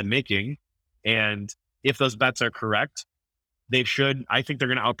bets I'm making. And if those bets are correct, I think they're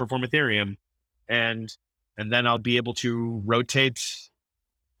going to outperform Ethereum. And then I'll be able to rotate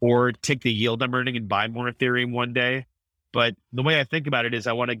or take the yield I'm earning and buy more Ethereum one day. But the way I think about it is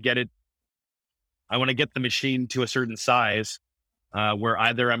I want to get the machine to a certain size where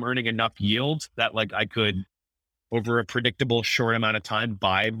either I'm earning enough yield that like I could, over a predictable short amount of time,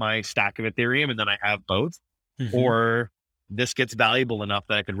 buy my stack of Ethereum and then I have both, Hmm. or this gets valuable enough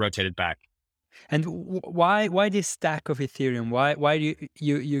that I could rotate it back. And why this stack of Ethereum? Why do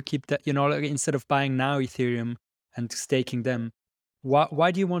you keep that? You know, like instead of buying now Ethereum and staking them,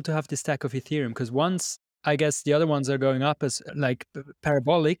 why do you want to have this stack of Ethereum? Because once I guess the other ones are going up as like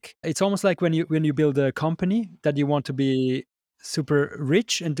parabolic. It's almost like when you build a company that you want to be super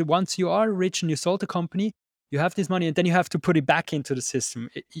rich, and once you are rich and you sold the company, you have this money, and then you have to put it back into the system.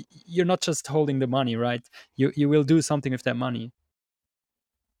 You're not just holding the money, right? You will do something with that money.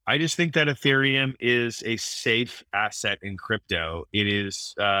 I just think that Ethereum is a safe asset in crypto. It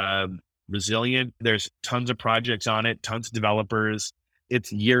is resilient. There's tons of projects on it, tons of developers.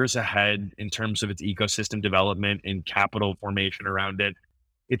 It's years ahead in terms of its ecosystem development and capital formation around it.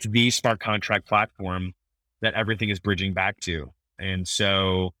 It's the smart contract platform that everything is bridging back to. And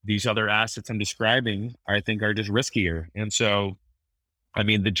so these other assets I'm describing, I think, are just riskier. And so, I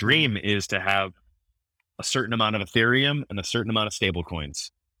mean, the dream is to have a certain amount of Ethereum and a certain amount of stable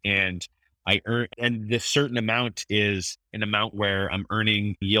coins. And and this certain amount is an amount where I'm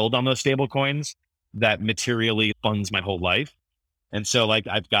earning yield on those stable coins that materially funds my whole life. And so like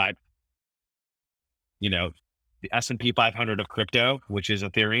I've got, the S&P 500 of crypto, which is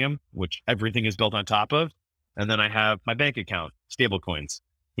Ethereum, which everything is built on top of. And then I have my bank account, stable coins,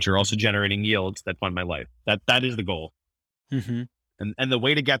 which are also generating yields that fund my life. That is the goal. Hmm. And the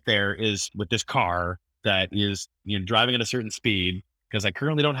way to get there is with this car that is, driving at a certain speed, because I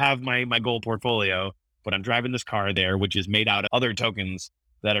currently don't have my gold portfolio, but I'm driving this car there, which is made out of other tokens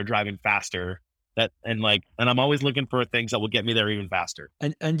that are driving faster. And I'm always looking for things that will get me there even faster.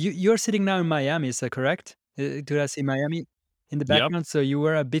 And you're sitting now in Miami, is that correct? Do I see Miami in the Yep. background? So you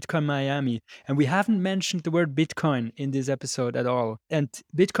were at Bitcoin Miami, and we haven't mentioned the word Bitcoin in this episode at all. And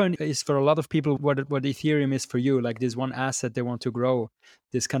Bitcoin is for a lot of people what Ethereum is for you, like this one asset they want to grow,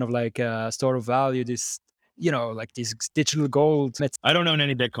 this kind of like store of value, this like this digital gold. I don't own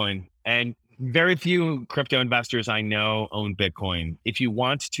any Bitcoin, and very few crypto investors I know own Bitcoin. If you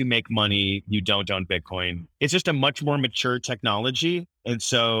want to make money, you don't own Bitcoin. It's just a much more mature technology. And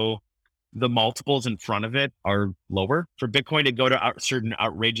so the multiples in front of it are lower. For Bitcoin to go to certain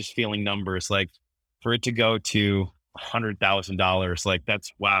outrageous feeling numbers, like for it to go to $100,000, like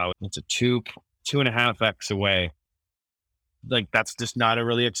that's wow. It's a 2.5x away. Like that's just not a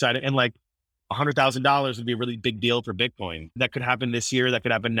really exciting, and like $100,000 would be a really big deal for Bitcoin. That could happen this year. That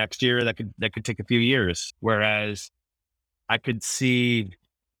could happen next year. That could take a few years. Whereas I could see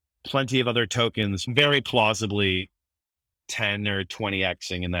plenty of other tokens very plausibly 10 or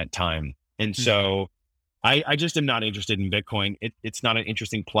 20xing in that time. And so I just am not interested in Bitcoin. It's not an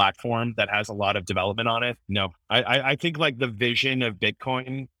interesting platform that has a lot of development on it. No, I think like the vision of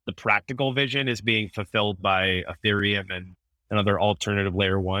Bitcoin, the practical vision, is being fulfilled by Ethereum and other alternative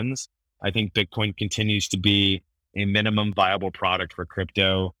layer ones. I think Bitcoin continues to be a minimum viable product for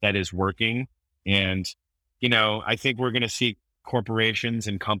crypto that is working. And, I think we're going to see corporations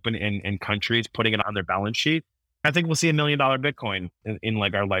and and countries putting it on their balance sheet. I think we'll see $1 million Bitcoin in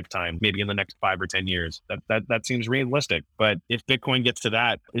like our lifetime, maybe in the next 5 or 10 years. That seems realistic. But if Bitcoin gets to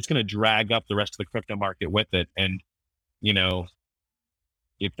that, it's going to drag up the rest of the crypto market with it. And,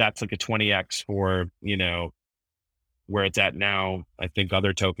 if that's like a 20x for, where it's at now, I think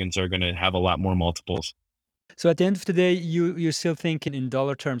other tokens are going to have a lot more multiples. So at the end of the day, you're still thinking in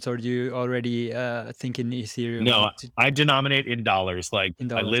dollar terms, or do you already think in Ethereum No, I denominate in dollars. Like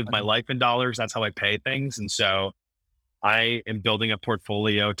in I dollars? live my Okay. life in dollars. That's how I pay things. And so I am building a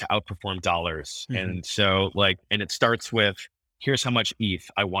portfolio to outperform dollars. Hmm. And so and it starts with, here's how much ETH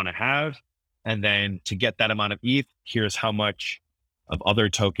I want to have. And then to get that amount of ETH, here's how much of other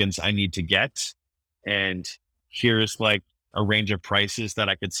tokens I need to get. And here's like a range of prices that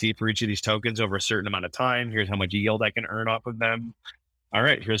I could see for each of these tokens over a certain amount of time. Here's how much yield I can earn off of them. All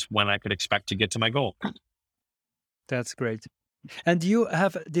right, here's when I could expect to get to my goal. That's great. And you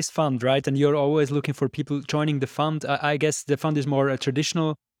have this fund, right? And you're always looking for people joining the fund. I guess the fund is more a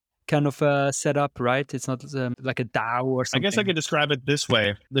traditional kind of setup, right? It's not like a DAO or I guess I something. could describe it this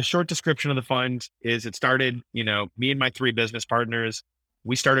way. The short description of the fund is it started, me and my 3 business partners,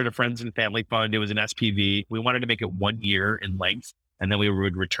 we started a friends and family fund. It was an SPV. We wanted to make it 1 year in length. and then we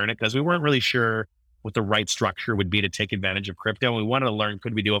would return it because we weren't really sure what the right structure would be to take advantage of crypto. And we wanted to learn,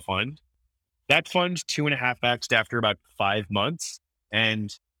 could we do a fund? That fund 2.5x'd after about 5 months.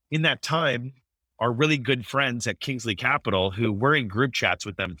 And in that time, our really good friends at Kingsley Capital, who were in group chats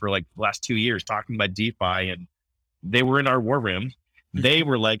with them for like the last 2 years talking about DeFi, and they were in our war room. They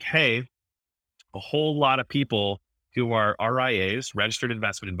were like, hey, a whole lot of people who are RIAs, registered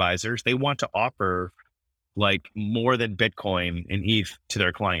investment advisors, they want to offer like more than Bitcoin and ETH to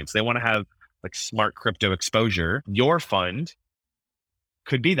their clients. They want to have like smart crypto exposure. Your fund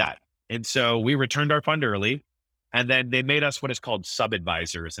could be that. And so we returned our fund early, and then they made us what is called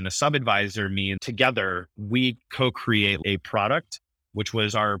sub-advisors. And a sub-advisor means together we co-create a product, which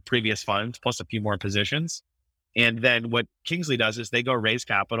was our previous fund, plus a few more positions. And then what Kingsley does is they go raise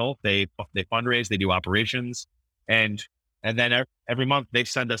capital, they fundraise, they do operations, and then every month they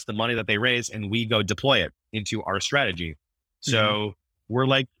send us the money that they raise, and we go deploy it into our strategy. So we're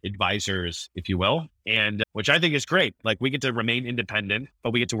like advisors, if you will, and which I think is great. Like we get to remain independent,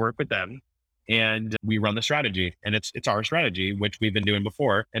 but we get to work with them, and we run the strategy, and it's our strategy, which we've been doing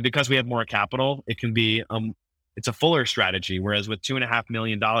before. And because we have more capital, it can be it's a fuller strategy. Whereas with $2.5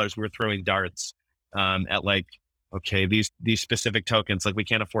 million, we're throwing darts at like, okay, these specific tokens, like we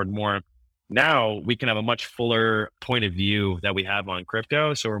can't afford more. Now we can have a much fuller point of view that we have on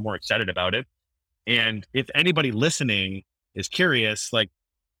crypto, so we're more excited about it. And if anybody listening is curious, like,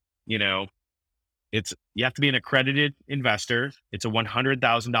 you know, you have to be an accredited investor. It's a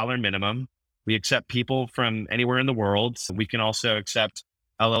 $100,000 minimum. We accept people from anywhere in the world. So we can also accept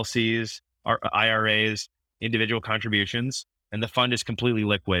LLCs, IRAs, individual contributions, and the fund is completely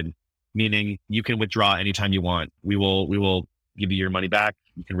liquid, meaning you can withdraw anytime you want. We will give you your money back.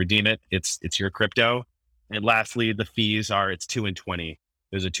 You can redeem it. It's your crypto. And lastly, the fees are, it's 2 and 20.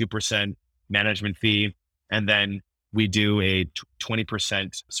 There's a 2% management fee. And then we do a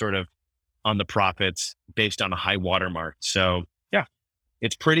 20% sort of on the profits based on a high watermark. So yeah,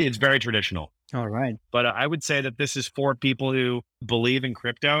 it's very traditional. All right. But I would say that this is for people who believe in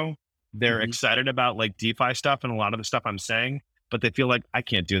crypto. They're excited about like DeFi stuff and a lot of the stuff I'm saying, but they feel like I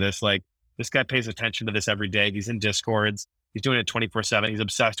can't do this. Like this guy pays attention to this every day. He's in Discords. He's doing it 24/7. He's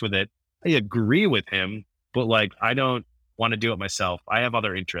obsessed with it. I agree with him, but like, I don't want to do it myself. I have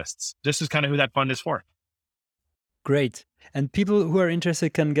other interests. This is kind of who that fund is for. Great. And people who are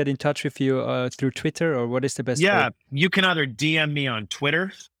interested can get in touch with you through Twitter, or what is the best way? You can either DM me on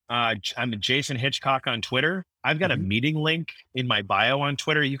Twitter. I'm Jason Hitchcock on Twitter. I've got a meeting link in my bio on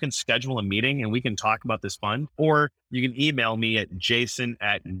Twitter. You can schedule a meeting and we can talk about this fund, or you can email me at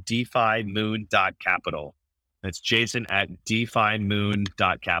jason@defimoon.capital. That's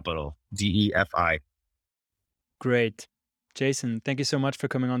jason@defimoon.capital, DEFI. Great. Jason, thank you so much for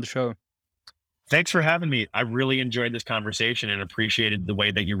coming on the show. Thanks for having me. I really enjoyed this conversation and appreciated the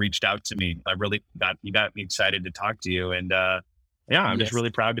way that you reached out to me. You got me excited to talk to you. And I'm just really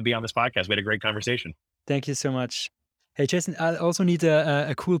proud to be on this podcast. We had a great conversation. Thank you so much. Hey, Jason, I also need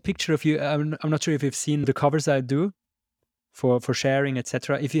a cool picture of you. I'm not sure if you've seen the covers I do for sharing,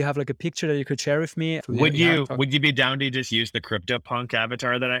 etc. If you have like a picture that you could share with me. Would you be down to just use the CryptoPunk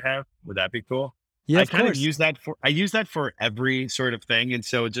avatar that I have? Would that be cool? Yeah, I kind of use that for every sort of thing. And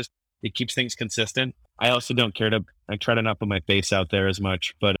so it keeps things consistent. I also don't care I try to not put my face out there as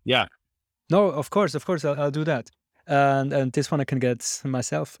much, but yeah. No, of course, I'll do that. And this one I can get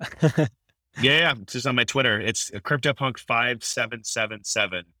myself. Yeah. It's just on my Twitter. It's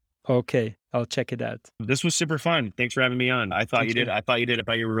CryptoPunk5777. Okay, I'll check it out. This was super fun. Thanks for having me on. I thought you did. I thought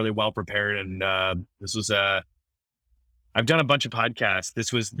you were really well prepared. And this was I've done a bunch of podcasts.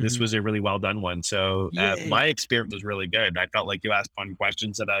 This was a really well done one. So my experience was really good. I felt like you asked fun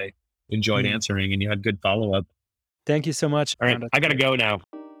questions that I enjoyed answering, and you had good follow-up. Thank you so much. All right, I got to go now.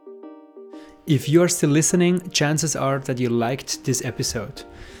 If you're still listening, chances are that you liked this episode.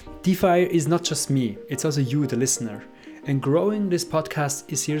 DeFi is not just me, it's also you, the listener. And growing this podcast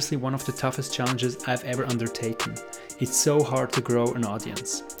is seriously one of the toughest challenges I've ever undertaken. It's so hard to grow an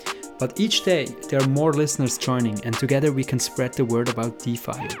audience. But each day, there are more listeners joining, and together we can spread the word about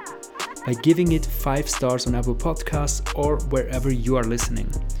DeFi by giving it 5 stars on Apple Podcasts or wherever you are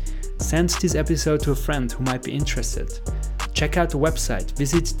listening. Send this episode to a friend who might be interested. Check out the website,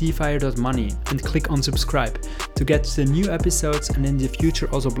 visit defire.money and click on subscribe to get the new episodes and in the future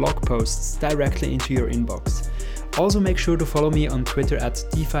also blog posts directly into your inbox. Also make sure to follow me on Twitter at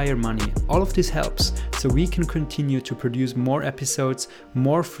DeFireMoney. All of this helps so we can continue to produce more episodes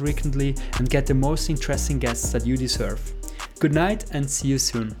more frequently and get the most interesting guests that you deserve. Good night and see you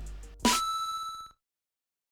soon.